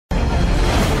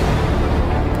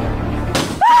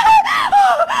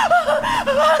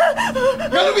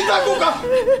Nga lumitago ka!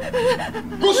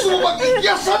 Gusto mo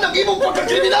mag-ikyasan ang imong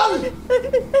pagkakriminal?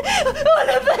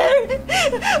 Oliver!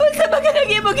 Unsa ba ka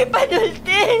nang imong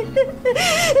ipanulti?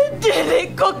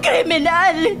 Dili ko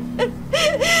kriminal!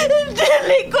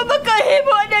 Dili ko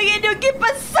makahimo ng inyong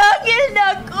ipasangil na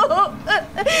ko!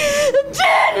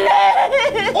 Dili!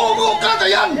 Ugo ka,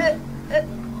 Diane!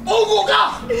 Ugo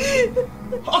ka!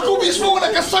 Ako mismo ang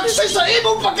nagkasaksi sa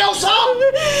imong pagkausap!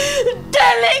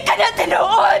 Dili ka na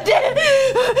tinuod!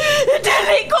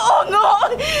 Dili ko ungo!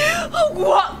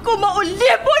 Wa ko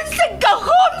maulibon sa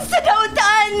gahom sa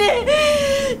dautan!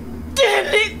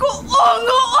 Dili ko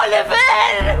ungo,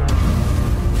 Oliver!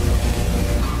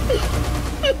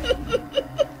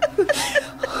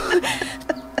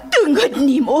 Tungod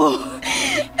nimo,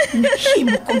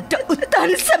 nahimo kong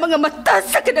dautan sa mga mata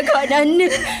sa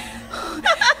kadaghanan.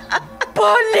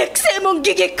 Balik sa imong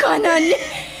gigikanan.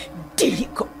 Dili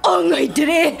ko angay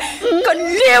dire.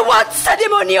 Kaliwat sa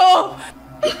demonyo.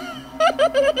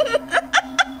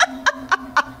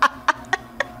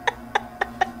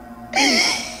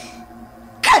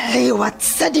 Kaliwat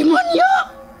sa demonyo?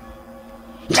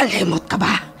 Nalimot ka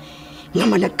ba? Nga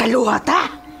managkaluwat, ha?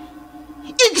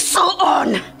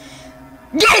 Igsuon!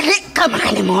 Dili ka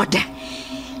makalimod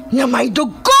nga may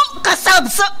dugo kasab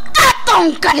sa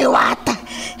atong kaliwat!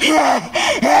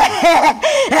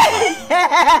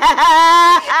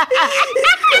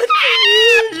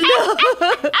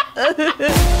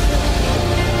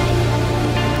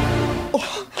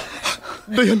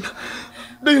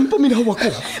 Diane, paminawa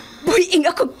ko. Buhiing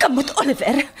akong kamot,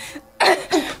 Oliver.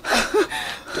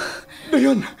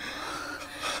 Diane,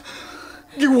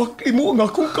 giwak imo ang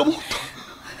akong kamot.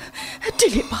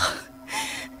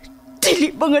 Dili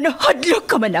ba nga nahadlok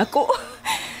ka man ako?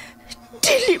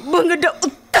 Dili ba nga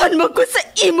dautan mo ko sa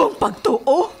imong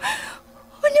pagtuo?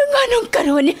 Ano nga nung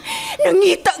karon,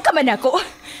 nangita ka man ako?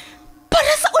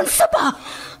 Para sa unsa ba?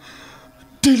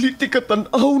 Dili ti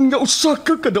katan-ahon nga usa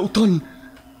ka kadautan.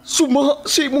 Suma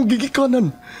sa imong gigikanan.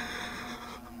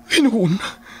 Hinuon,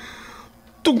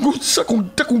 tungod sa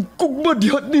kong dakong kugma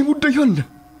diha nimo, Diane.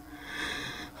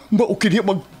 Mao kini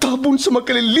magtabon sa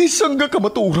makalilisang nga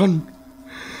kamatuoran.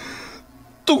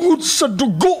 Tungod sa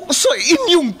dugo sa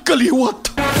inyong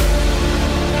kaliwat.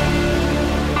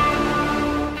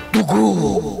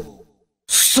 Dugo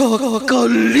sa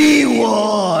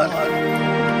kaliwat.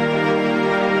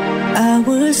 I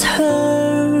was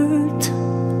hurt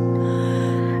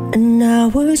and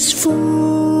I was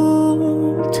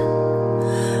fooled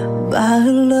by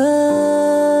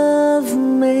love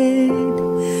made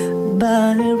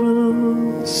by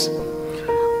rules.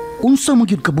 Unsa mo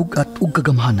gyud kabugat ug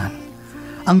kagamhanan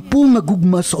ang pung nga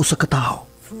gugma sa usa ka tawo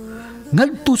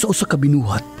ngadto sa usa ka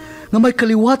binuhat nga may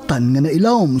kaliwatan nga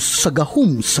nailawom sa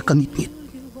gahom sa kangitngit.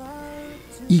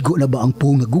 Igo na ba ang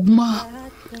pung nga gugma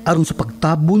aron sa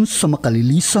pagtabon sa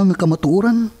makalilisang nga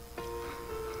kamatuoran?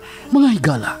 Mga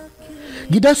higala,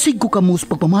 gidasig ko kamo sa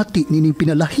pagpamati nining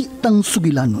pinalahitang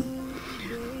sugilanon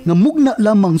nga mugna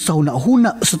lamang sa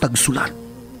hunahuna sa tagsulat.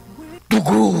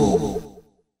 Dugo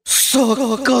sa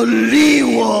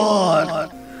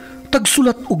kaliwat.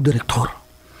 Tagsulat og direktor,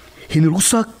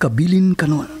 Hinrusak Kabilin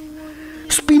Kanon,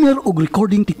 spinner og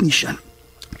recording technician,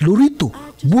 Lorito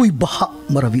Boy Baha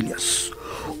Maravillas,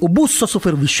 ubos sa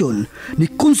supervision ni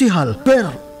Konsehal Per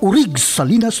Urig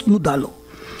Salinas Nudalo,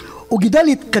 o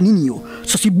gidalit kaninyo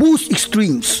sa Cebu's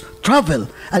Extremes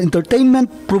Travel and Entertainment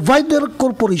Provider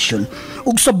Corporation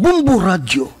ug sa Bombo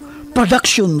Radyo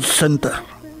Production Center.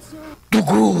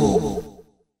 Dugo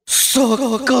sa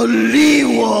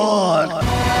kaliwat.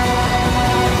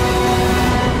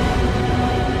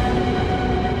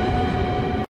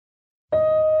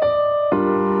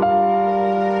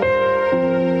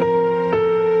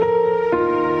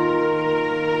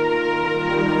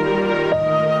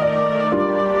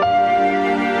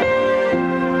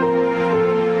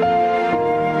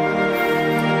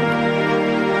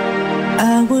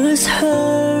 I was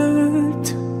hurt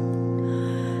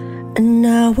and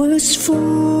I was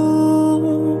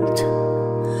fooled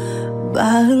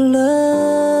by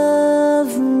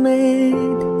love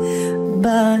made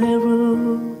by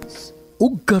rules.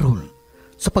 Ug karon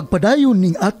sa pagpadayon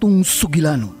ning atong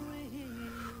sugilanon,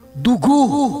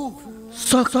 dugo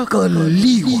sa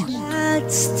kaliwat. I'd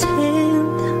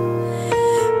stand,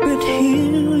 but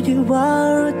here you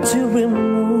are to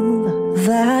remove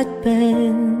that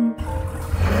pen.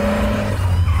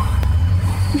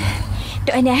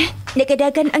 Doon na,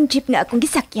 nakadagan ang jeep nga akong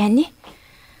gisakyan eh.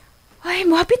 Ay,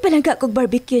 muhapit pa lang ka akong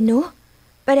barbecue, no?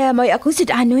 Para may akong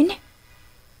sudanon.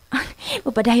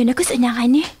 Mapadayon ako sa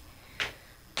unangan eh.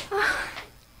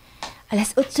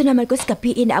 Alas 8 naman ko sa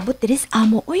kapiin na abot diri sa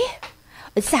amo, oy.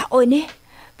 Saon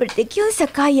proteksyon sa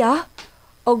kaya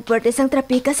o parte sang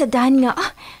trapika sa dahan nga.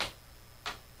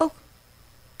 O,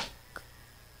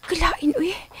 kalain,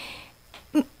 uy.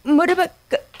 Mura ba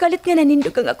kalit nga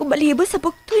nanindog ang ako balibo sa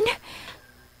bukton?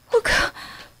 Huwag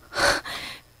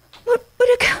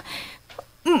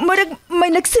Murag may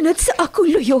nagsunod sa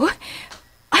akong luyo.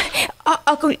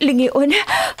 Akong lingion.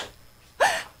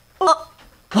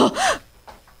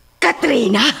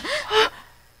 Katrina!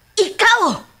 Ikaw!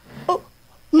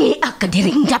 Ni ka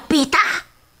diring dapita!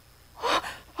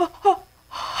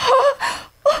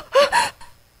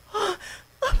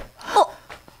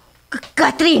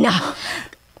 Katrina!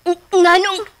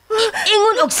 Nganong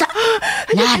ingon og sa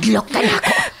nadlok ka na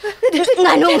ako.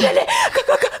 Nganong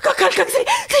kakalkag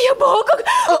saya buhok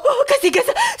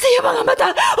kasigas saya mga mata.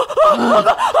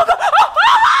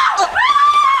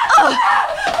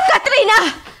 Katrina!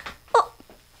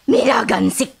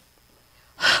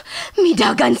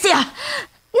 Midagan siya.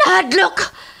 Nadlok.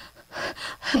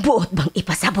 Buot bang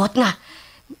ipasabot nga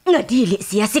dili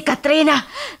siya si Katrina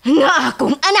nga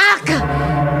akong anak.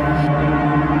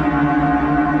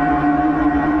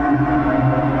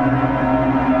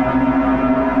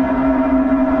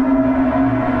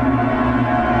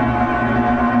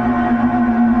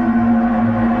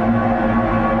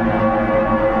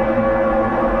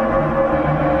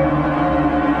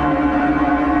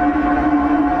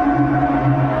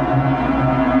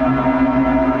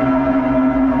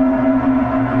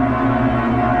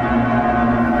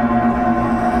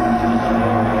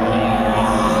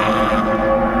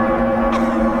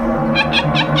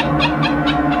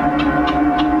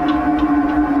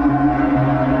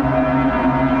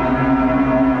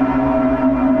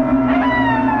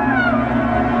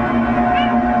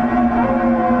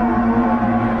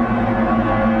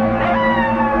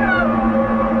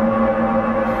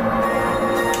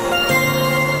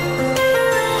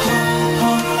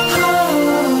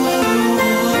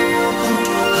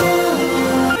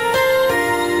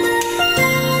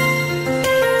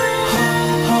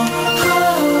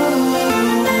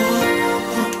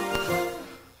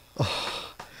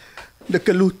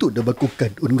 Nakaluto na ba kong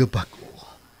kanon nga bago?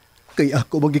 Kay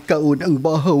ako magikaon ang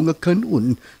bahaw nga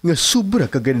kanon nga sobra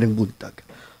kaganang buntag.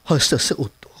 Hasta sa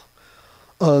uto.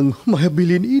 Ang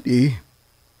mahabilin ini,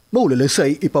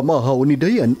 maulalasay ipamahaw ni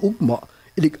Diane ugma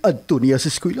ilig-adto niya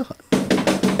sa eskwelahan.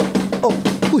 Oh,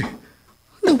 uy,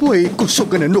 naway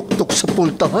kusog nga nanuktok sa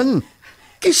pultahan.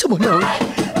 Kisa mo nang...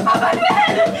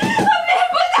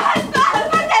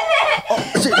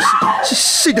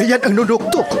 Si Diane ang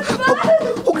nunuktok.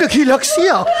 Huwag naghilak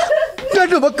siya. Nga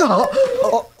naman ka.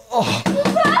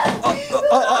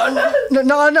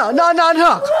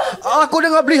 Naanak. Ako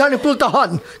nang ablihan ng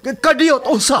pultahan. Kadiyot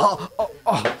unsa.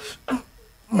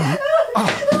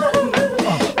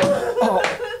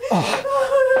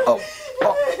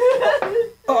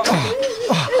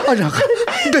 Anak,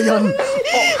 Diane.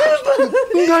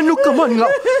 Ngano ka man nga.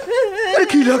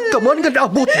 Naghilak ka man nga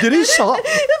naabot diri sa...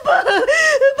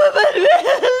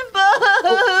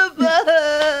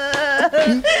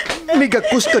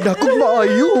 Migakus ka na kung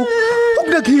maayo. Huwag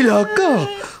naghila ka.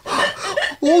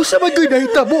 Unsa man kayo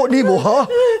nahitabo ni mo, ha?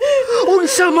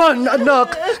 Unsa man,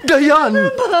 anak, Diane.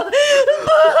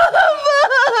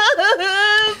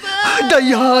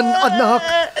 Diane, anak.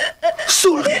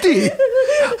 Sulti.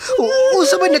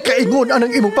 Unsa man nakaingon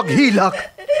anang imong paghilak.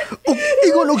 Ug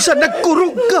ingon og sa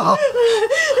nagkurog ka.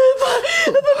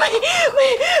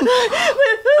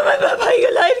 May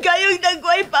galain kayong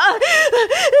nagway pa.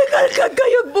 Kalkag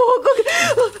kayong buhok.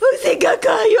 Siga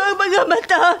kayo ang mga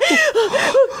mata.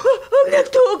 Huwag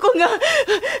nagtuo ko nga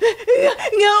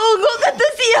ungo ka to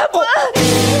siya pa.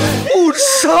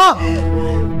 Unsa?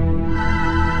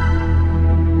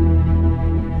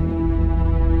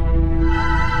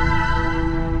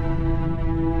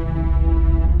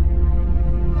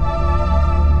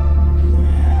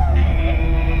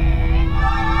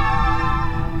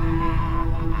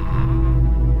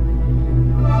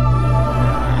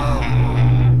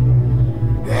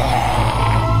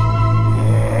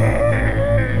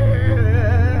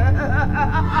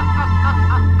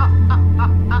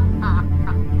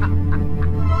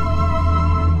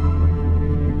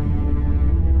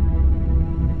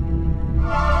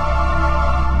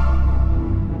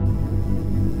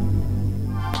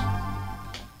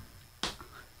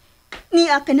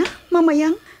 Ka na,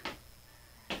 mamayang?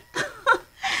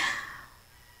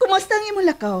 Kumusta ang imong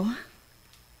lakaw?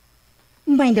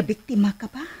 May nabiktima ka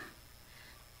ba?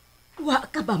 Wa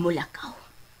ka ba mo lakaw?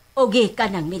 Oge ka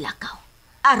nang milakaw.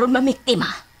 Aron mamiktima.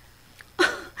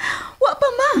 Wa pa,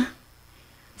 ma.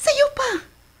 Sayo pa.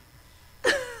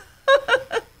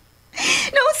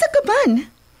 Naunsa ka ban?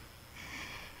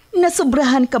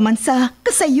 Nasobrahan ka man sa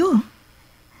kasayo.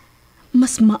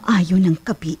 Mas maayo ng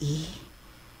kabii.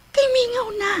 Kay mingaw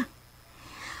na.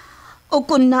 O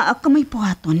kung naa ka may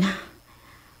puhato na,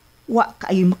 wa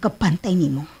kayo makapantay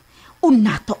nimo.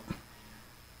 Unato.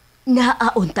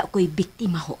 Naaunta ko'y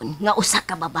biktima hon nga usa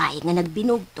ka babae nga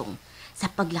nagbinugtong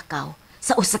sa paglakaw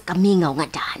sa usa ka mingaw nga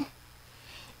daan.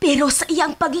 Pero sa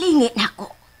iyang paglingit nako,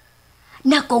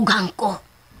 nakugang ko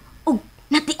ug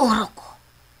natioro ko.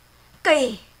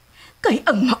 Kay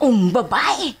ang maong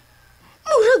babae,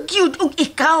 murag yun og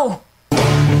ikaw.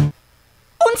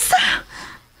 Unsa?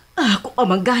 Ako pa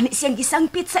manggani siyang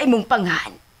gisangpit sa imong pangan.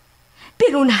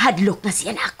 Pero nahadlok na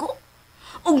siya nako.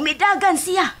 Ug midagan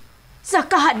siya. Sa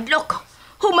kahadlok,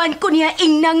 human ko niya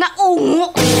ingna nga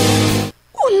ungo.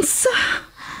 Unsa?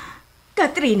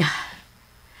 Katrina,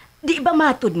 di ba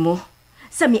matod mo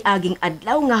sa miaging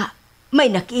adlaw nga may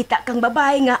nakita kang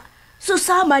babae nga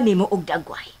susama nimo og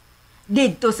dagway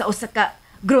didto sa usa ka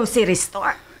grocery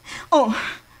store?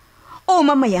 Oh,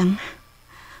 mamayang.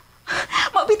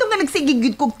 Mabito nga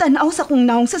nagsigigid kog tanaw sa kong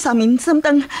naong sa samin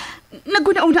samtang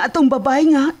naguna-una atong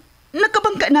babae nga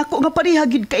nakabangka na ako nga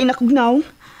parihagid kay nakog naong.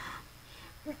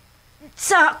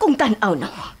 Sa kung tanaw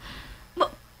na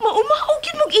maumahog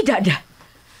yun mong edad.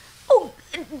 O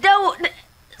daw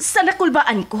sa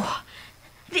nakulbaan ko,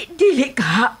 dili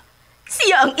ka.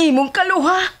 Siya ang imong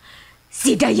kaluha.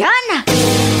 Si Diane.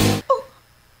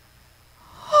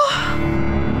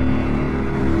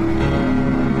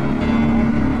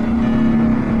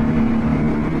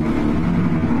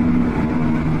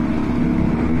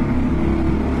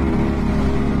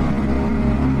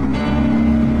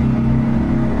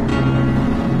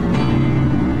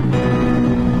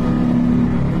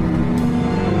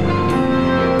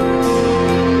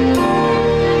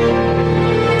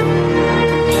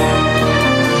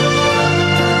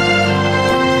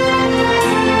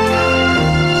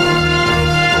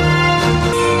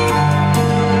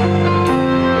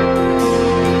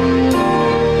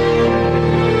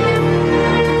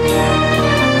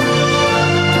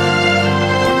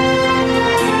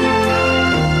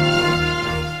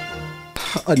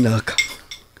 Anak,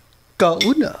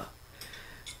 kauna.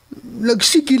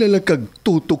 Nagsigila lang kag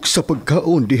tutok sa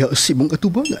pagkaon diha sa imong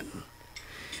atubangan.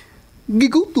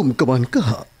 Gigutom ka man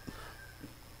ka.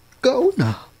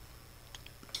 Kauna.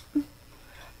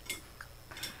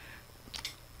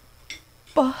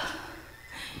 Pa,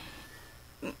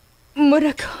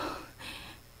 murag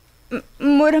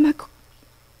ako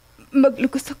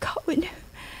maglukos sa kaon.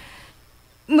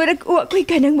 Murag uwa ko'y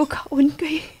ganang mukaon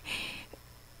kay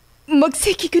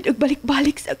magsikigod og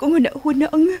balik-balik sa akong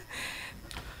una-una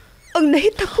ang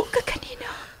nahitabo ka kanina.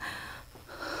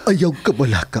 Ayaw ka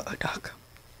bala ka, anak.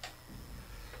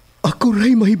 Ako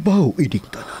ray mahibaw ining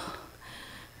tanan.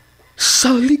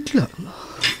 Salig lang.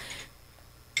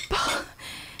 Pa,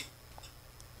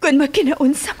 kung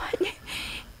makinaunsa man,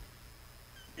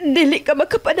 dili ka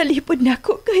makapanalipod na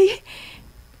ako kay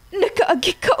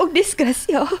nakaagi ka og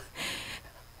disgrasya.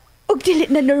 Og dili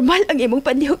na normal ang imong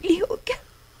panlihog-lihog.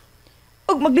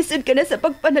 Og maglisod ka na sa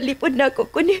pagpanalipod na ako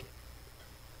kung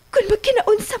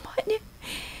magkinaunsa man.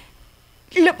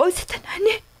 Labaw sa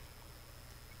tanan.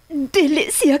 Dili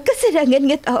siya kasarangan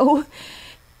nga tao.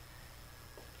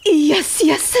 Iya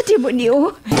siya sa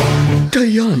demonyo.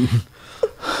 Diane!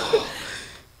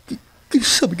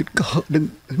 Sabi ka ng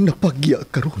napagya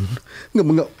karon nga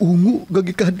mga ungo nga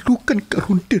gikahadlukan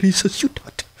karon diri sa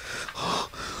syudad.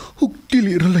 Ug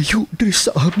dili ra layo diri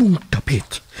sa among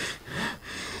dapit.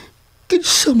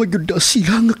 Kinsa magyud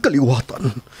sila nga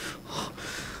kaliwatan.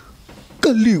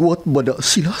 Kaliwat ba na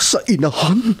sila sa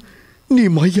inahan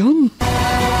ni Mayang?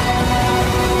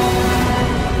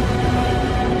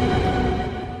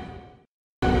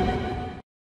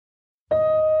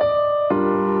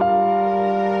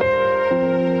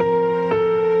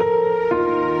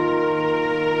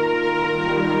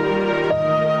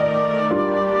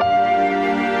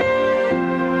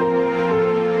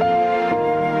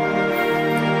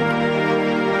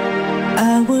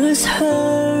 I was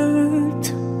hurt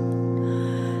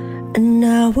and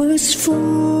I was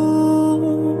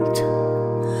fooled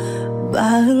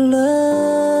by a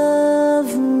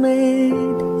love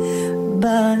made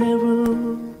by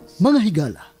rules. Mga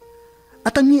higala,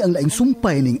 atangi ang laing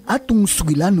sumpay ning atong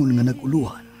sugilanon nga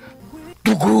naguluhan.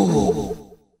 Dugo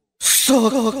sa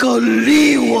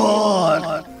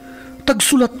Kaliwat!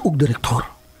 Tagsulat og direktor.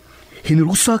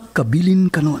 Hinurusak Kabilin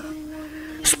Kanon.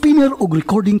 Spinner og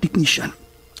recording technician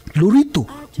Lorito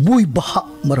Boy Baha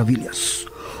Maravillas.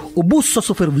 Ubos sa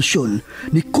supervision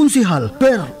ni Konsehal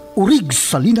Per Urig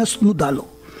Salinas Nudalo.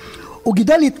 O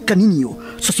gidalit kaninyo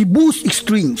sa Cebu's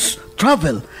Extremes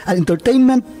Travel and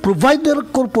Entertainment Provider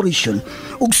Corporation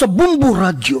ug sa Bombo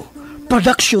Radyo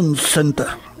Production Center.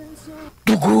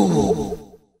 Dugo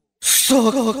sa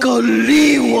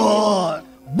Kaliwat.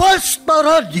 Basta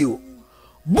Radio.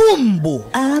 Bombo.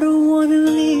 I don't wanna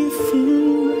leave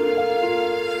you.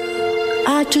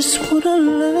 I just wanna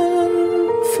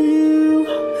love you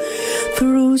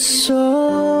through so